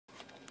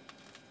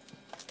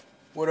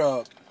What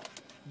up?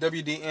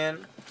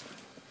 WDN.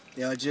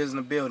 Y'all just in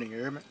the building, you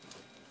hear me?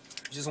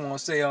 Just want to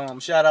say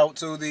shout out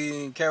to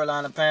the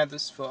Carolina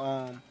Panthers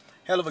for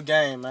hell of a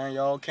game, man.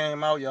 Y'all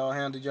came out, y'all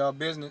handled y'all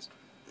business.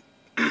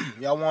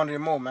 Y'all wanted it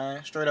more,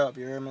 man. Straight up,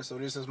 you hear me? So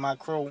this is my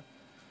crew.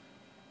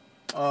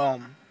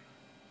 Um,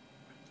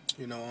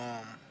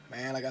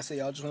 man, like I said,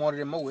 y'all just wanted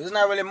it more. There's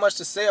not really much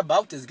to say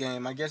about this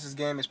game. I guess this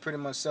game is pretty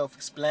much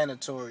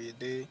self-explanatory, you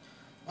dig?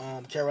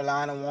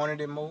 Carolina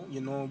wanted it more. You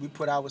know, we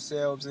put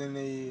ourselves in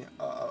the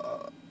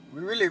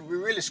we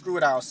really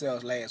screwed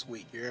ourselves last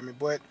week. You hear me?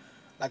 But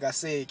like I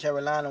said,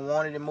 Carolina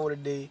wanted it more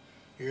today.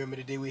 You hear me?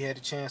 Today we had a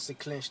chance to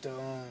clinch the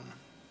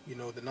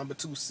the number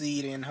 2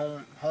 seed in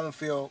home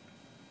field,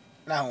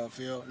 not home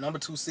field, number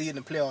 2 seed in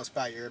the playoff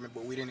spot. You hear me?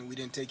 But we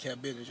didn't take care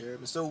of business. You hear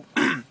me? So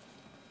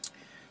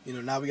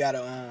now we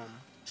gotta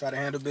try to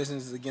handle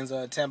business against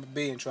Tampa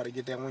Bay and try to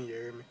get that win. You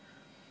hear me?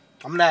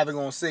 I'm not even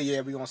gonna say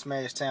we're gonna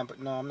smash Tampa.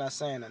 No, I'm not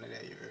saying none of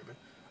that. You hear me?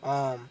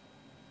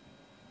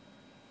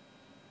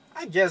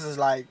 I guess it's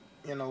like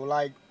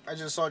like I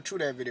just saw through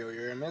that video.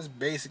 You hear me?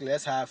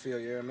 That's how I feel.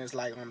 You hear me? It's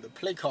like the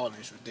play calling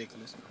is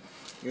ridiculous.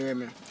 You hear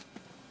me?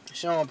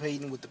 Sean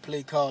Payton with the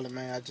play calling,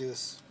 man. I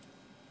just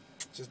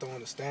don't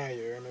understand.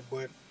 You hear me?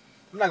 But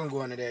I'm not gonna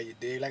go into that. You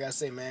dig? Like I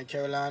say, man,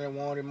 Carolina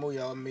wanted more.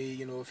 Y'all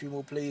made a few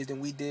more plays than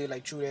we did.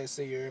 Like True that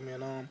say. You hear me?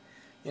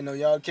 And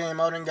y'all came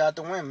out and got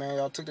the win, man.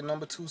 Y'all took the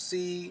number 2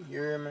 seed. You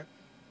hear me?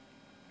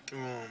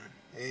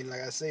 And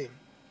like I say,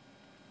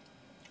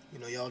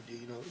 y'all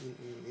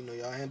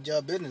y'all handle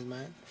y'all business,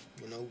 man.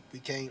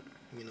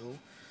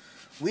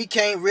 We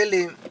can't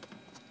really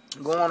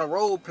go on a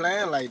road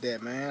playing like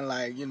that, man.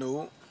 Like,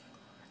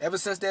 ever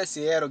since that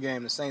Seattle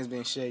game, the Saints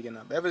been shaking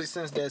up. Ever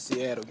since that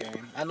Seattle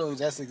game, I know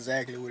that's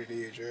exactly what it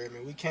is. You hear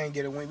me? We can't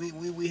get a win.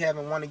 We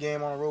haven't won a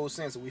game on the road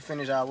since. We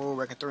finished our road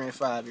record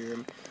 3-5. You hear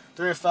me?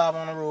 3-5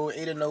 on the road,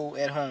 8-0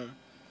 at home.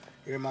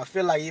 You hear me? I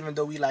feel like even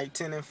though we like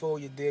 10-4,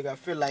 you dig, I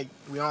feel like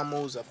we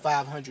almost a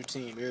 500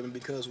 team. You hear me?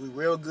 Because we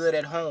real good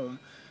at home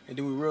and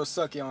then we real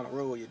sucky on the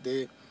road. You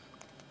dig?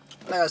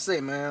 Like I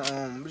say, man,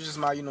 it's just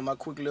my my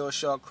quick little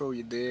short crew.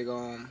 You dig?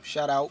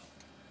 Shout out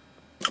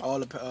all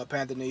the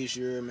Panther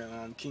Nation. You hear me?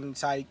 King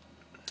Tyke,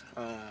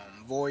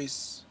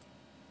 Voice,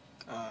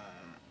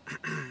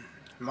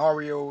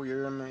 Mario. You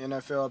hear me?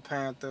 NFL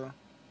Panther,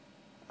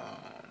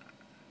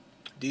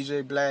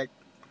 DJ Black.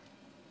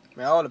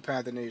 Man, all the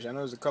Panther Nation. I know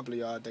there's a couple of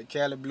y'all out there.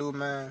 Cali Blue,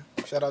 man.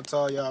 Shout out to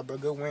all y'all, bro.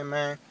 Good win,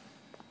 man.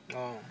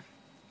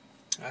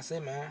 That's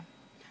it, man.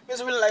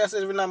 It's really, like I said,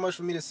 it's really not much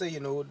for me to say,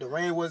 The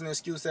rain wasn't an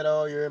excuse at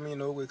all, you hear me,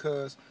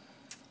 because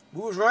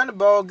we was running the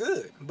ball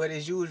good. But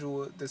as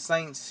usual, the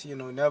Saints,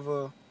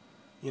 never,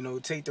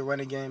 take the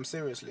running game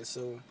seriously.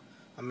 So,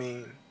 I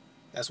mean,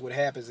 that's what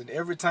happens. And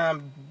every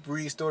time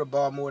Breeze throw the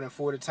ball more than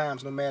 40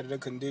 times, no matter the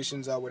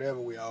conditions or whatever,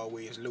 we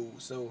always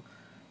lose. So,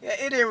 yeah,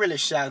 it didn't really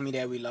shock me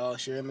that we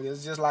lost. You know what I mean?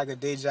 It's just like a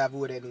deja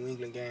vu of that New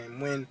England game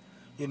when,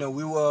 we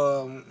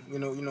were,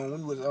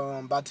 we was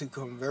about to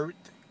convert.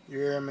 You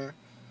hear me?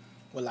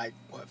 With like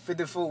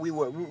 54, we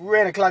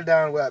ran the clock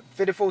down with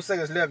 54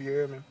 seconds left. You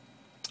hear me?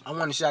 I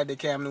wanted to shot that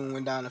Cam Newton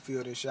went down the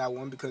field and shot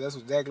one because that's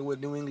exactly what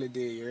New England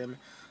did. You hear me?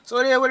 So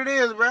it is what it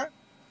is, bro.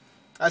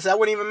 I said I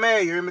wasn't even mad,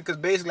 you hear me? Because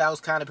basically I was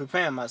kind of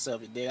preparing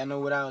myself today. I know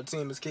what our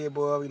team is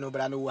capable of,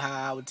 but I know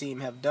how our team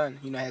has done,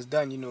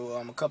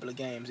 a couple of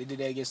games. They did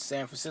that against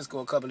San Francisco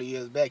a couple of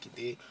years back, it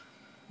did.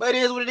 But it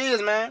is what it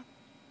is, man.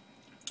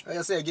 Like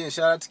I said, again,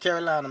 shout out to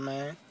Carolina,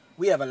 man.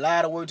 We have a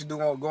lot of work to do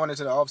going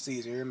into the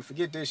offseason, you hear me?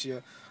 Forget this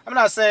year. I'm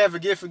not saying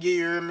forget, you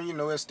hear me?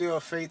 It's still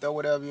faith or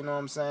whatever, you know what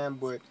I'm saying?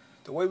 But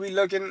the way we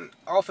looking,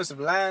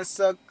 offensive line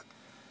suck,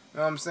 you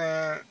know what I'm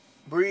saying?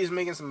 Breeze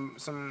making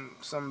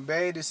some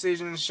bad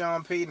decisions.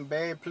 Sean Payton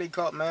bad play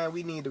call. Man,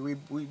 we need to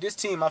this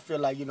team. I feel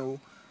like we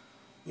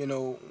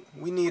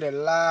need a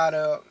lot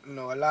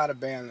of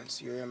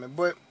balance. You hear me?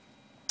 But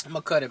I'm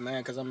gonna cut it,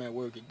 man, cause I'm at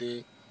work. You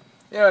dig?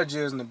 Y'all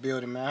just in the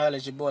building, man. Holla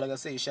at your boy. Like I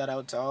say, shout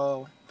out to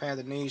all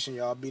Panther Nation.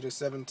 Y'all beat us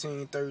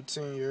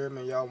 17-13. You hear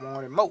me? Y'all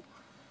wanted more.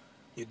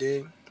 You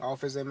dig?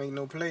 Offense ain't make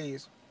no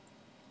plays.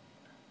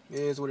 It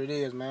is what it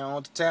is, man.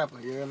 On to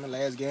Tampa. You hear me?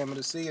 Last game of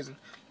the season.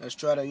 Let's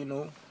try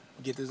to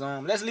get this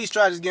on. Let's at least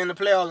try to just get in the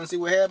playoffs and see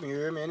what happens. You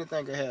hear me?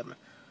 Anything could happen.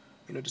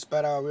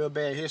 Despite our real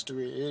bad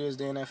history, it is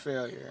the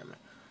NFL. You hear me?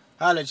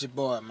 Holla at your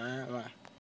boy, man.